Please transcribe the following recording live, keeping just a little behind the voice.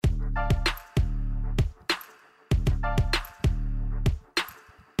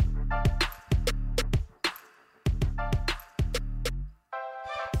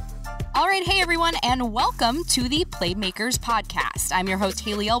All right, hey everyone, and welcome to the Playmakers Podcast. I'm your host,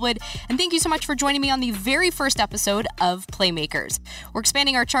 Haley Elwood, and thank you so much for joining me on the very first episode of Playmakers. We're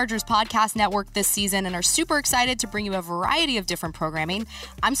expanding our Chargers podcast network this season and are super excited to bring you a variety of different programming.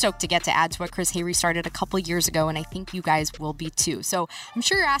 I'm stoked to get to add to what Chris Hayre started a couple years ago, and I think you guys will be too. So I'm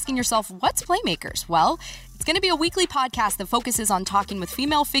sure you're asking yourself, what's Playmakers? Well, it's going to be a weekly podcast that focuses on talking with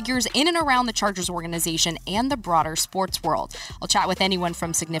female figures in and around the Chargers organization and the broader sports world. I'll chat with anyone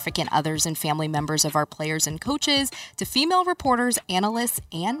from significant others and family members of our players and coaches to female reporters, analysts,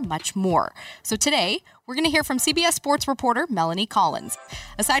 and much more. So today, we're going to hear from CBS Sports reporter Melanie Collins.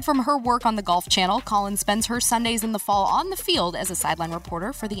 Aside from her work on the Golf Channel, Collins spends her Sundays in the fall on the field as a sideline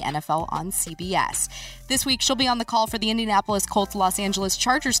reporter for the NFL on CBS. This week, she'll be on the call for the Indianapolis Colts-Los Angeles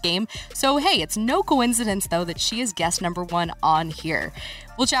Chargers game. So, hey, it's no coincidence, though, that she is guest number one on here.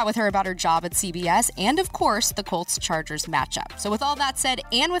 We'll chat with her about her job at CBS and, of course, the Colts-Chargers matchup. So with all that said,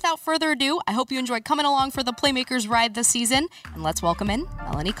 and without further ado, I hope you enjoyed coming along for the Playmakers ride this season. And let's welcome in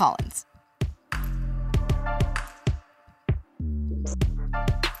Melanie Collins.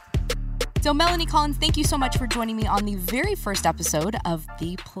 So Melanie Collins, thank you so much for joining me on the very first episode of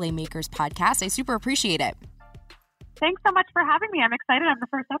the Playmakers Podcast. I super appreciate it. Thanks so much for having me. I'm excited on the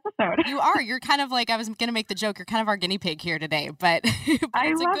first episode. You are. You're kind of like, I was going to make the joke, you're kind of our guinea pig here today, but I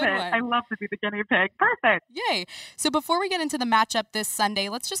it's love a good it. one. I love to be the guinea pig. Perfect. Yay. So before we get into the matchup this Sunday,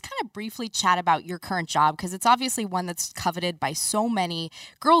 let's just kind of briefly chat about your current job, because it's obviously one that's coveted by so many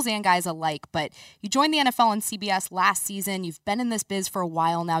girls and guys alike. But you joined the NFL on CBS last season. You've been in this biz for a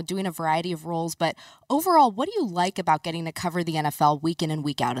while now, doing a variety of roles. But overall, what do you like about getting to cover the NFL week in and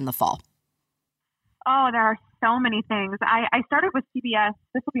week out in the fall? Oh, there are so many things. I started with CBS.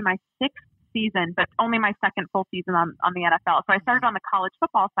 This will be my sixth season, but only my second full season on the NFL. So I started on the college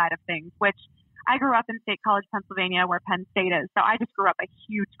football side of things, which I grew up in State College, Pennsylvania, where Penn State is. So I just grew up a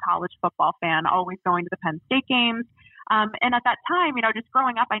huge college football fan, always going to the Penn State games. And at that time, just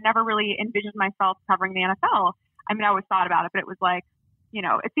growing up, I never really envisioned myself covering the NFL. I mean, I always thought about it, but it was like,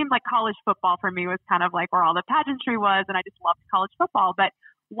 it seemed like college football for me was kind of like where all the pageantry was, and I just loved college football. But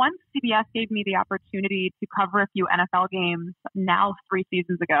once CBS gave me the opportunity to cover a few NFL games now 3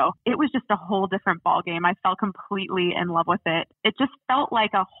 seasons ago, it was just a whole different ball game. I fell completely in love with it. It just felt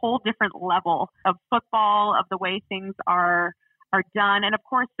like a whole different level of football, of the way things are done. And of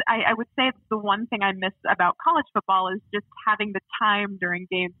course, I would say the one thing I miss about college football is just having the time during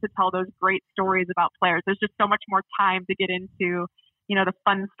games to tell those great stories about players. There's just so much more time to get into, the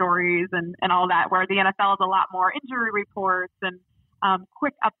fun stories and all that, where the NFL is a lot more injury reports and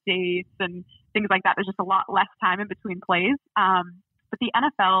quick updates and things like that. There's just a lot less time in between plays. But the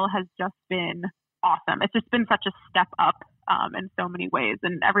NFL has just been awesome. It's just been such a step up in so many ways,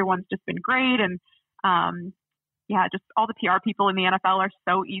 and everyone's just been great. And just all the PR people in the NFL are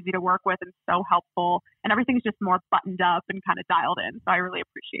so easy to work with and so helpful, and everything's just more buttoned up and kind of dialed in. So I really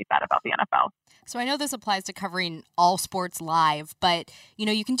appreciate that about the NFL. So I know this applies to covering all sports live, but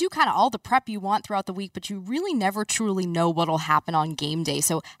you can do kind of all the prep you want throughout the week, but you really never truly know what'll happen on game day.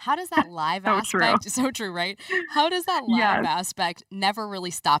 So how does that live aspect, so true, right? How does that live aspect never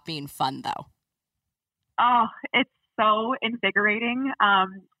really stop being fun though? Oh, it's so invigorating.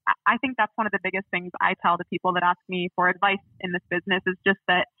 I think that's one of the biggest things I tell the people that ask me for advice in this business is just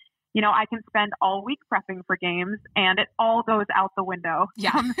that, I can spend all week prepping for games and it all goes out the window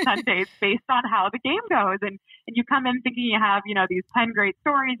on Sundays based on how the game goes. And you come in thinking you have, these 10 great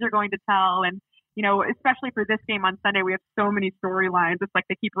stories you're going to tell. And, especially for this game on Sunday, we have so many storylines. It's like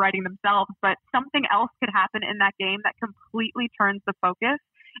they keep writing themselves, but something else could happen in that game that completely turns the focus,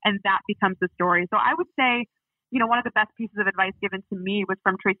 and that becomes the story. So I would say, one of the best pieces of advice given to me was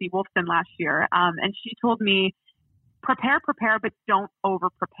from Tracy Wolfson last year. And she told me, prepare, but don't over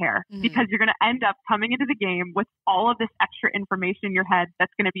prepare, because you're going to end up coming into the game with all of this extra information in your head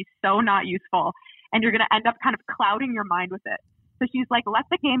that's going to be so not useful. And you're going to end up kind of clouding your mind with it. So she's like, let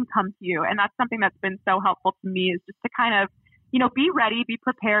the game come to you. And that's something that's been so helpful to me, is just to kind of, be ready, be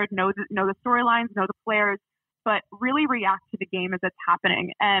prepared, know the storylines, know the players, but really react to the game as it's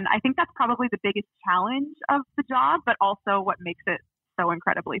happening. And I think that's probably the biggest challenge of the job, but also what makes it so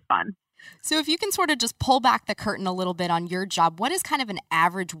incredibly fun. So if you can sort of just pull back the curtain a little bit on your job, what does kind of an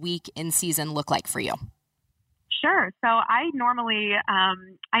average week in season look like for you? Sure. So I normally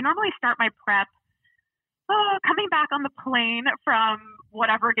start my prep coming back on the plane from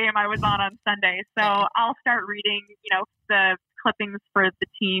whatever game I was on Sunday. So I'll start reading, the clippings for the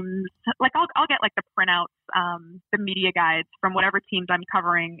teams. Like I'll get like the printouts, the media guides from whatever teams I'm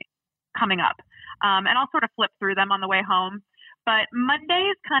covering coming up. And I'll sort of flip through them on the way home. But Monday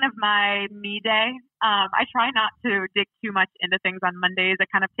is kind of my me day. I try not to dig too much into things on Mondays. I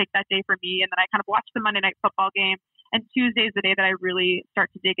kind of take that day for me, and then I kind of watch the Monday Night Football game. And Tuesday is the day that I really start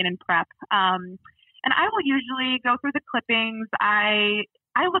to dig in and prep. And I will usually go through the clippings. I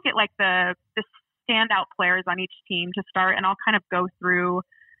look at like the standout players on each team to start, and I'll kind of go through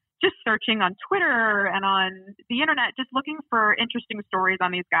just searching on Twitter and on the internet, just looking for interesting stories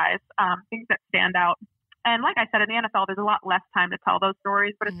on these guys, things that stand out. And like I said, in the NFL, there's a lot less time to tell those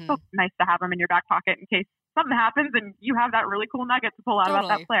stories, but it's still nice to have them in your back pocket in case something happens and you have that really cool nugget to pull out about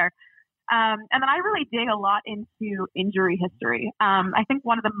that player. And then I really dig a lot into injury history. I think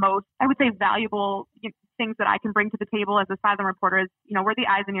one of the most, I would say, valuable things that I can bring to the table as a sideline reporter is, we're the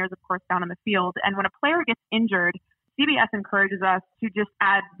eyes and ears, of course, down in the field. And when a player gets injured, CBS encourages us to just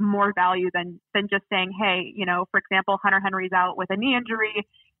add more value than just saying, hey, for example, Hunter Henry's out with a knee injury.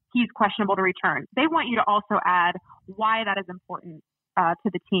 He's questionable to return. They want you to also add why that is important to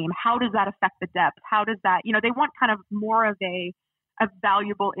the team. How does that affect the depth? How does that, they want kind of more of a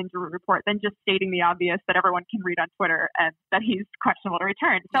valuable injury report than just stating the obvious that everyone can read on Twitter and that he's questionable to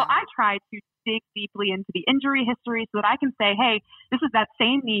return. So I try to dig deeply into the injury history so that I can say, hey, this is that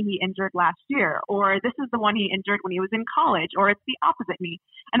same knee he injured last year, or this is the one he injured when he was in college, or it's the opposite knee.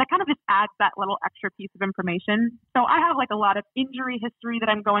 And it kind of just adds that little extra piece of information. So I have like a lot of injury history that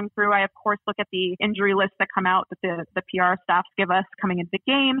I'm going through. I, of course, look at the injury lists that come out that the PR staffs give us coming into the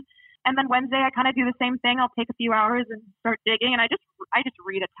game. And then Wednesday, I kind of do the same thing. I'll take a few hours and start digging. And I just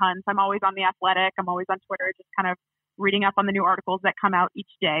read a ton. So I'm always on The Athletic. I'm always on Twitter, just kind of reading up on the new articles that come out each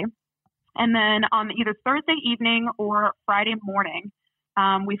day. And then on either Thursday evening or Friday morning,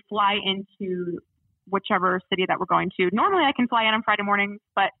 we fly into whichever city that we're going to. Normally I can fly in on Friday morning,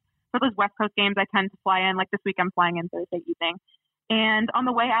 but for those West Coast games, I tend to fly in. Like this week, I'm flying in Thursday evening. And on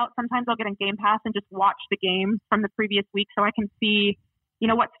the way out, sometimes I'll get a Game Pass and just watch the game from the previous week so I can see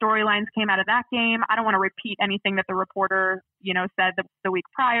what storylines came out of that game. I don't want to repeat anything that the reporter, said the week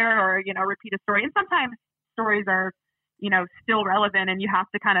prior or, repeat a story. And sometimes stories are, still relevant and you have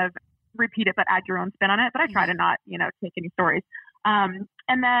to kind of repeat it, but add your own spin on it. But I try to not, take any stories. And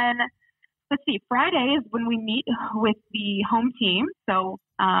then let's see, Friday is when we meet with the home team. So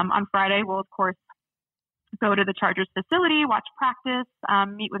on Friday, we'll, of course, go to the Chargers facility, watch practice,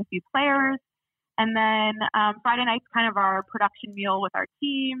 meet with a few players. And then Friday night's kind of our production meal with our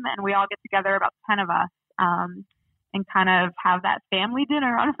team, and we all get together, about 10 of us, and kind of have that family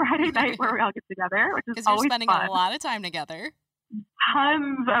dinner on a Friday night where we all get together, which is always fun. Because you're spending a lot of time together.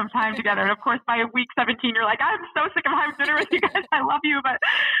 Tons of time together. And of course, by week 17, you're like, I'm so sick of having dinner with you guys. I love you, but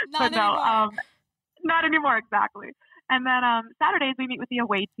no, not anymore, exactly. And then Saturdays, we meet with the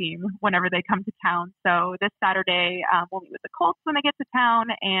away team whenever they come to town. So this Saturday, we'll meet with the Colts when they get to town.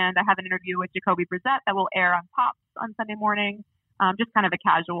 And I have an interview with Jacoby Brissett that will air on Pops on Sunday morning. Just kind of a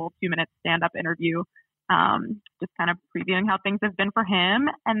casual 2-minute stand-up interview, just kind of previewing how things have been for him.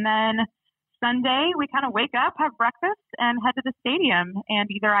 And then Sunday, we kind of wake up, have breakfast, and head to the stadium.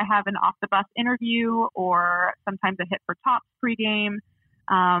 And either I have an off-the-bus interview or sometimes a hit for Tops pregame.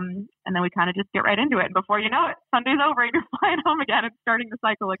 And then we kind of just get right into it. And before you know it, Sunday's over and you're flying home again and starting the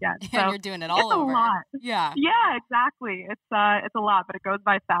cycle again. So and you're doing it all over. It's a lot. Yeah. Yeah, exactly. It's a lot, but it goes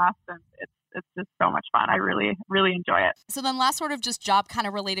by fast and it's just so much fun. I really, really enjoy it. So then last sort of just job kind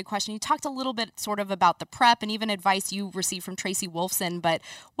of related question. You talked a little bit sort of about the prep and even advice you received from Tracy Wolfson, but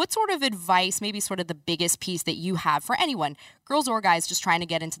what sort of advice, maybe sort of the biggest piece that you have for anyone, girls or guys, just trying to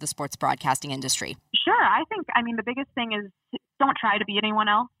get into the sports broadcasting industry? Sure. The biggest thing is don't try to be anyone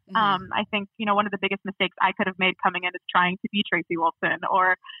else. Mm-hmm. I think, one of the biggest mistakes I could have made coming in is trying to be Tracy Wolfson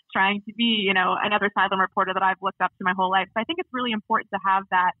or trying to be, another sideline reporter that I've looked up to my whole life. So I think it's really important to have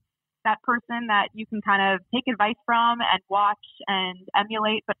that person that you can kind of take advice from and watch and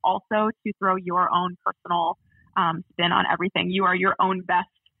emulate, but also to throw your own personal spin on everything. You are your own best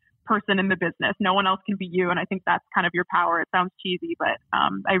person in the business. No one else can be you. And I think that's kind of your power. It sounds cheesy, but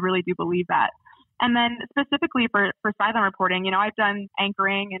I really do believe that. And then specifically for sideline reporting, I've done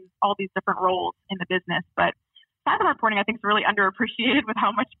anchoring and all these different roles in the business, but sideline reporting I think is really underappreciated with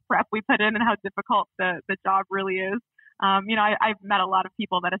how much prep we put in and how difficult the job really is. I've met a lot of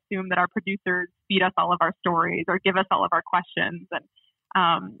people that assume that our producers feed us all of our stories or give us all of our questions.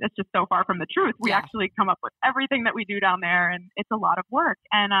 And it's just so far from the truth. We actually come up with everything that we do down there, and it's a lot of work.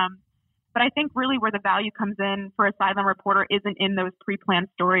 And but I think really where the value comes in for a sideline reporter isn't in those pre-planned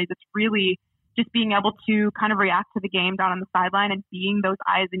stories. It's really just being able to kind of react to the game down on the sideline and being those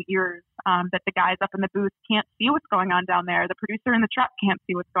eyes and ears that the guys up in the booth can't see what's going on down there. The producer in the truck can't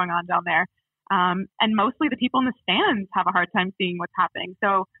see what's going on down there. And mostly the people in the stands have a hard time seeing what's happening.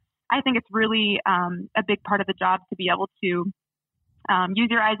 So I think it's really a big part of the job to be able to use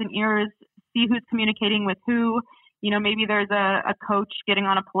your eyes and ears, see who's communicating with who. Maybe there's a coach getting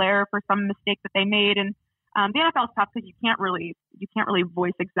on a player for some mistake that they made. And the NFL is tough because you can't really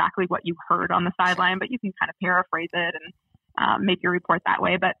voice exactly what you heard on the sideline, but you can kind of paraphrase it and make your report that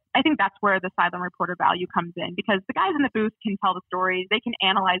way. But I think that's where the sideline reporter value comes in, because the guys in the booth can tell the stories. They can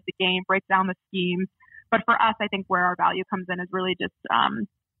analyze the game, break down the schemes. But for us, I think where our value comes in is really just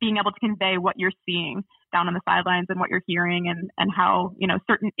being able to convey what you're seeing down on the sidelines and what you're hearing, and how,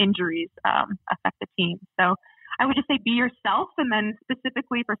 certain injuries affect the team. So I would just say be yourself, and then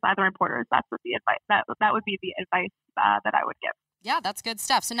specifically for sideline reporters, that's what the advice that would be the advice that I would give. Yeah, that's good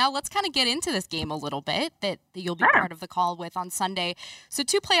stuff. So now let's kind of get into this game a little bit that you'll be part of the call with on Sunday. So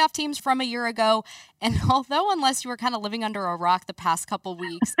 2 playoff teams from a year ago. And although unless you were kind of living under a rock the past couple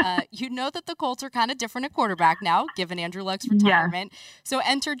weeks, you know that the Colts are kind of different at quarterback now, given Andrew Luck's retirement. Yeah. So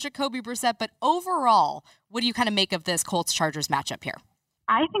enter Jacoby Brissett. But overall, what do you kind of make of this Colts-Chargers matchup here?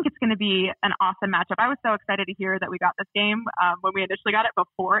 I think it's going to be an awesome matchup. I was so excited to hear that we got this game when we initially got it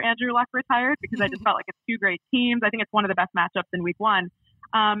before Andrew Luck retired, because I just felt like it's 2 great teams. I think it's one of the best matchups in week 1.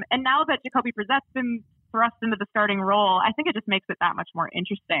 And now that Jacoby Brissett's been thrust into the starting role, I think it just makes it that much more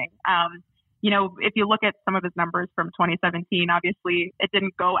interesting. If you look at some of his numbers from 2017, obviously it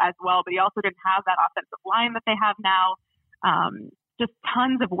didn't go as well, but he also didn't have that offensive line that they have now. Just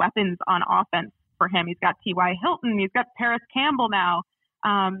tons of weapons on offense for him. He's got T.Y. Hilton. He's got Paris Campbell now.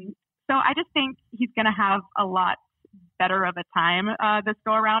 So I just think he's going to have a lot better of a time this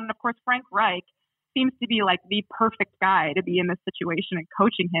go around. And of course, Frank Reich seems to be like the perfect guy to be in this situation and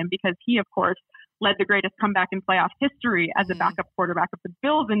coaching him, because he, of course, led the greatest comeback in playoff history as a backup quarterback of the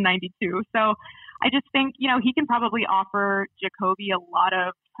Bills in '92. So I just think, he can probably offer Jacoby a lot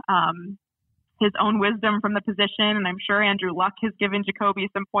of his own wisdom from the position. And I'm sure Andrew Luck has given Jacoby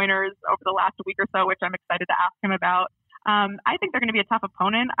some pointers over the last week or so, which I'm excited to ask him about. I think they're going to be a tough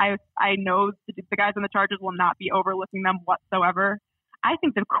opponent. I know the guys on the Chargers will not be overlooking them whatsoever. I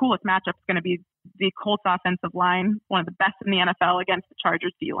think the coolest matchup is going to be the Colts offensive line, one of the best in the NFL, against the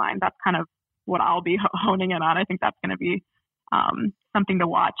Chargers D line. That's kind of what I'll be honing in on. I think that's going to be something to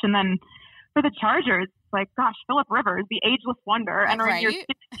watch. And then for the Chargers, like, gosh, Phillip Rivers, the ageless wonder, entering year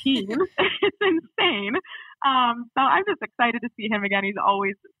 16. It's insane. So I'm just excited to see him again. He's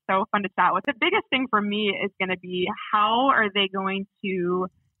always so fun to chat with. The biggest thing for me is going to be, how are they going to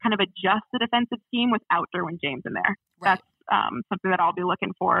kind of adjust the defensive scheme without Derwin James in there? Right. That's something that I'll be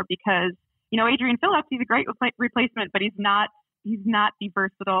looking for, because, Adrian Phillips, he's a great replacement, but he's not the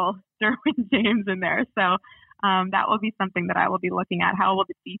versatile Derwin James in there. So that will be something that I will be looking at. How will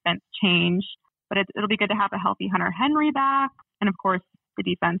the defense change? But it'll be good to have a healthy Hunter Henry back. And of course, the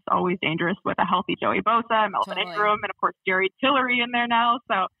defense always dangerous with a healthy Joey Bosa, Melvin Ingram, and of course, Jerry Tillery in there now.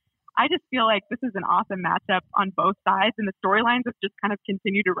 So I just feel like this is an awesome matchup on both sides, and the storylines have just kind of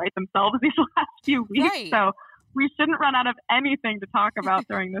continued to write themselves these last few weeks. Right. So we shouldn't run out of anything to talk about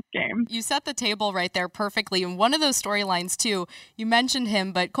during this game. You set the table right there perfectly. And one of those storylines, too, you mentioned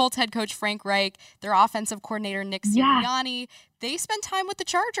him, but Colts head coach Frank Reich, their offensive coordinator Nick Sirianni, they spent time with the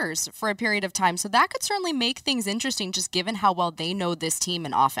Chargers for a period of time. So that could certainly make things interesting, just given how well they know this team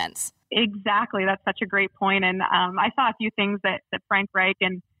in offense. Exactly. That's such a great point. And I saw a few things that Frank Reich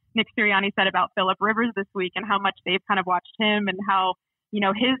and Nick Sirianni said about Phillip Rivers this week, and how much they've kind of watched him, and how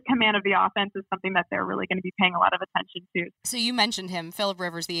his command of the offense is something that they're really going to be paying a lot of attention to. So you mentioned him, Phillip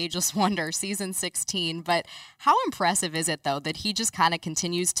Rivers, the ageless wonder, season 16. But how impressive is it, though, that he just kind of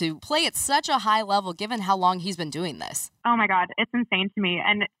continues to play at such a high level, given how long he's been doing this? Oh, my God. It's insane to me.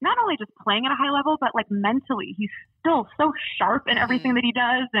 And not only just playing at a high level, but like mentally, he's still so sharp in everything that he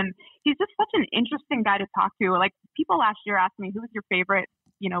does. And he's just such an interesting guy to talk to. Like, people last year asked me, who was your favorite,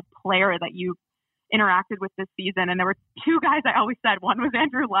 player that you interacted with this season, and there were 2 guys I always said. One was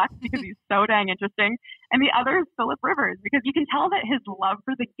Andrew Luck, because he's so dang interesting, and the other is Phillip Rivers, because you can tell that his love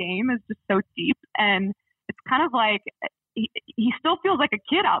for the game is just so deep, and it's kind of like he still feels like a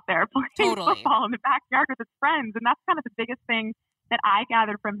kid out there playing football in the backyard with his friends. And that's kind of the biggest thing that I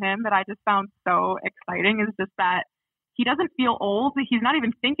gathered from him that I just found so exciting, is just that he doesn't feel old. He's not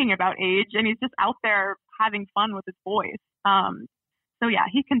even thinking about age, and he's just out there having fun with his boys. So yeah,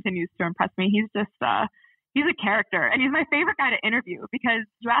 he continues to impress me. He's just, he's a character, and he's my favorite guy to interview, because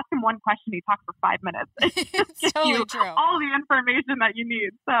you ask him one question, he talks for 5 minutes. It's totally true. All the information that you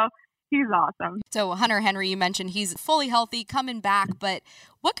need. So he's awesome. So Hunter Henry, you mentioned he's fully healthy, coming back, but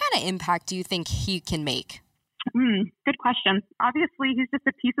what kind of impact do you think he can make? Good question. Obviously, he's just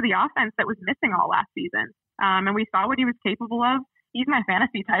a piece of the offense that was missing all last season. And we saw what he was capable of. He's my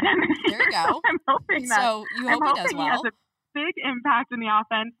fantasy tight end this year. There you go. So I'm hoping that. So you hope he does well. He has a big impact in the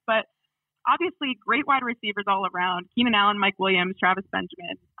offense, but obviously great wide receivers all around. Keenan Allen, Mike Williams, Travis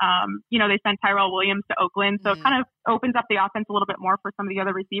Benjamin. They sent Tyrell Williams to Oakland, so it kind of opens up the offense a little bit more for some of the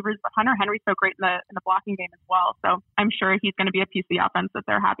other receivers. But Hunter Henry's so great in the blocking game as well. So I'm sure he's going to be a piece of the offense that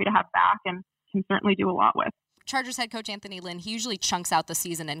they're happy to have back and can certainly do a lot with. Chargers head coach Anthony Lynn, he usually chunks out the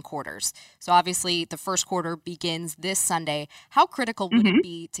season in quarters. So obviously the first quarter begins this Sunday. How critical would it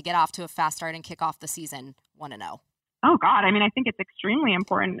be to get off to a fast start and kick off the season 1-0? Oh, God. I mean, I think it's extremely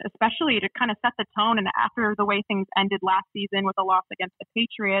important, especially to kind of set the tone. And after the way things ended last season with a loss against the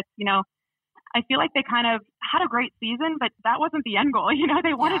Patriots, I feel like they kind of had a great season, but that wasn't the end goal.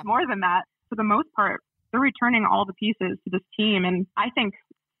 They wanted more than that. For the most part, they're returning all the pieces to this team. And I think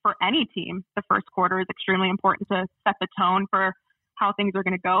for any team, the first quarter is extremely important to set the tone for how things are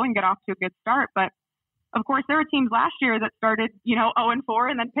going to go and get off to a good start. But of course, there were teams last year that started,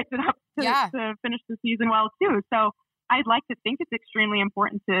 0-4 and then picked it up to finish the season well too. So I'd like to think it's extremely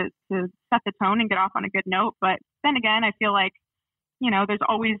important to set the tone and get off on a good note. But then again, I feel like, there's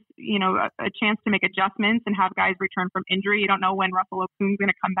always, a chance to make adjustments and have guys return from injury. You don't know when Russell Okun's going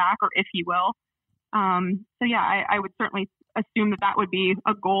to come back or if he will. I would certainly assume that would be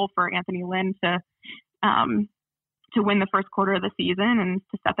a goal for Anthony Lynn to win the first quarter of the season and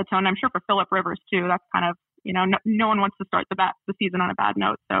to set the tone. I'm sure for Phillip Rivers too. That's kind of, no one wants to start the season on a bad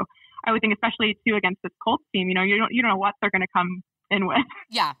note. So I would think, especially too against this Colts team, you don't know what they're going to come in with.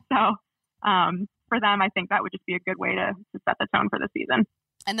 Yeah. So for them, I think that would just be a good way to set the tone for the season.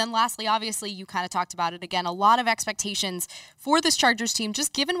 And then lastly, obviously, you kind of talked about it again, a lot of expectations for this Chargers team,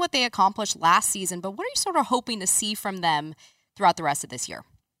 just given what they accomplished last season. But what are you sort of hoping to see from them throughout the rest of this year?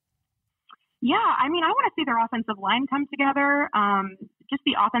 Yeah, I mean, I want to see their offensive line come together, just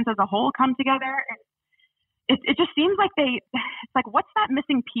the offense as a whole come together. It just seems like it's like, what's that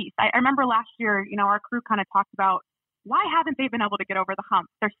missing piece? I remember last year, our crew kind of talked about, why haven't they been able to get over the hump?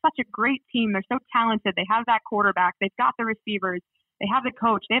 They're such a great team. They're so talented. They have that quarterback. They've got the receivers. They have the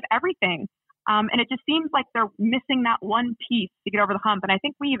coach. They have everything. And it just seems like they're missing that one piece to get over the hump. And I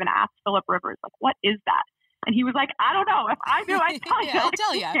think we even asked Phillip Rivers, like, what is that? And he was like, I don't know. If I knew, I'd tell you. I'll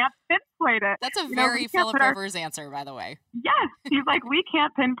tell you. Can't pinpoint it. That's a very Phillip Rivers answer, by the way. Yes. He's like, we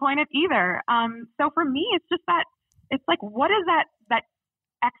can't pinpoint it either. So for me, it's just that, it's like, what is that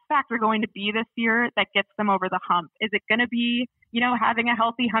X factor going to be this year that gets them over the hump? Is it going to be, having a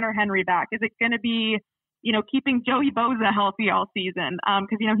healthy Hunter Henry back? Is it going to be, keeping Joey Bosa healthy all season?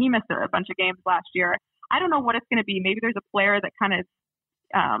 Because, he missed a bunch of games last year. I don't know what it's going to be. Maybe there's a player that kind of,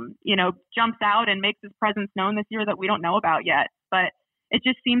 jumps out and makes his presence known this year that we don't know about yet. But it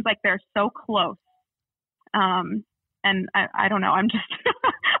just seems like they're so close. And I don't know. I'm just,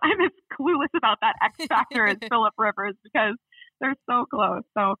 I'm as clueless about that X factor as Phillip Rivers because they're so close.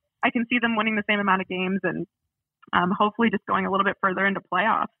 So I can see them winning the same amount of games and hopefully just going a little bit further into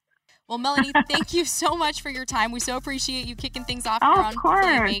playoffs. Well, Melanie, thank you so much for your time. We so appreciate you kicking things off here on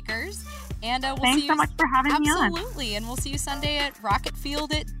Playmakers. And we'll Thanks see you so much for having me on. Absolutely. And we'll see you Sunday at Rocket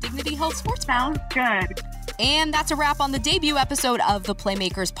Field at Dignity Health Sports. Sounds good. And that's a wrap on the debut episode of the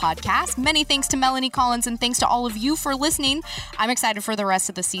Playmakers podcast. Many thanks to Melanie Collins and thanks to all of you for listening. I'm excited for the rest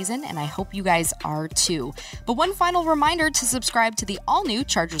of the season, and I hope you guys are too. But one final reminder to subscribe to the all-new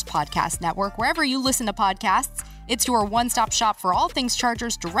Chargers Podcast Network wherever you listen to podcasts. It's your one-stop shop for all things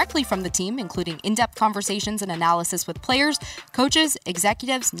Chargers directly from the team, including in-depth conversations and analysis with players, coaches,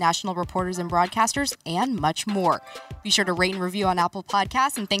 executives, national reporters and broadcasters, and much more. Be sure to rate and review on Apple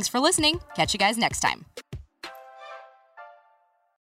Podcasts, and thanks for listening. Catch you guys next time.